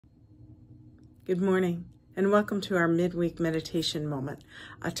Good morning, and welcome to our midweek meditation moment,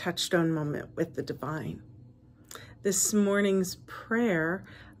 a touchstone moment with the divine. This morning's prayer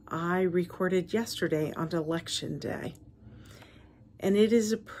I recorded yesterday on Election Day, and it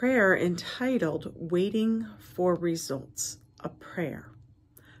is a prayer entitled Waiting for Results, a Prayer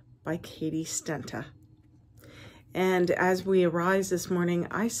by Katie Stenta. And as we arise this morning,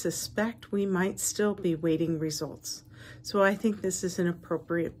 I suspect we might still be waiting results. So I think this is an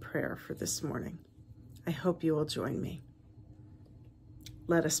appropriate prayer for this morning. I hope you will join me.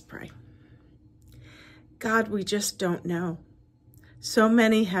 Let us pray. God, we just don't know. So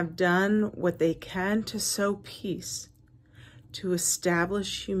many have done what they can to sow peace, to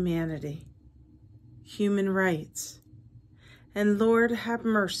establish humanity, human rights. And Lord, have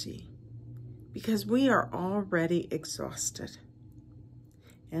mercy, because we are already exhausted.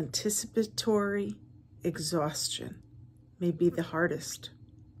 Anticipatory exhaustion may be the hardest.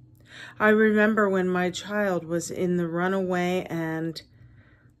 I remember when my child was in the runaway and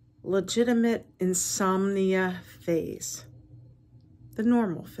legitimate insomnia phase, the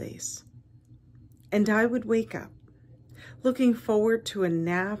normal phase. And I would wake up looking forward to a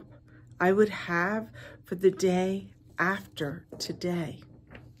nap I would have for the day after today.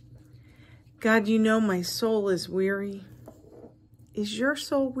 God, you know my soul is weary. Is your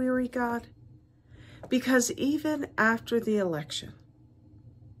soul weary, God? Because even after the election,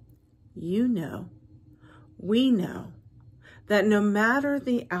 you know, we know, that no matter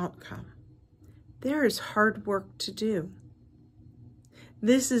the outcome, there is hard work to do.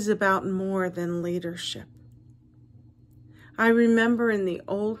 This is about more than leadership. I remember in the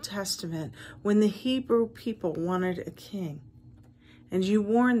Old Testament when the Hebrew people wanted a king, and you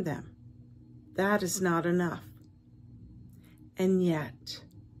warned them, that is not enough. And yet,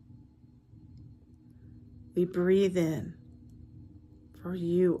 we breathe in, for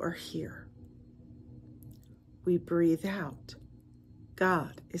you are here. We breathe out,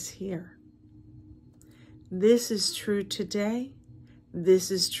 God is here. This is true today. This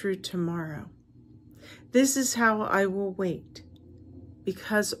is true tomorrow. This is how I will wait,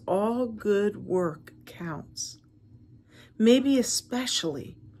 because all good work counts. Maybe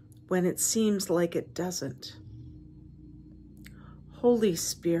especially when it seems like it doesn't. Holy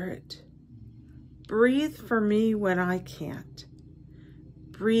Spirit, breathe for me when I can't.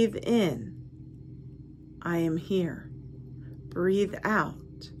 Breathe in, I am here. Breathe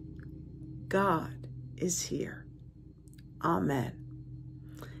out, God is here. Amen.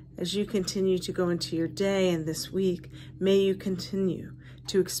 As you continue to go into your day and this week, may you continue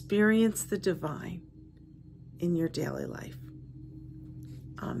to experience the divine in your daily life.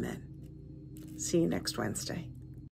 Amen. See you next Wednesday.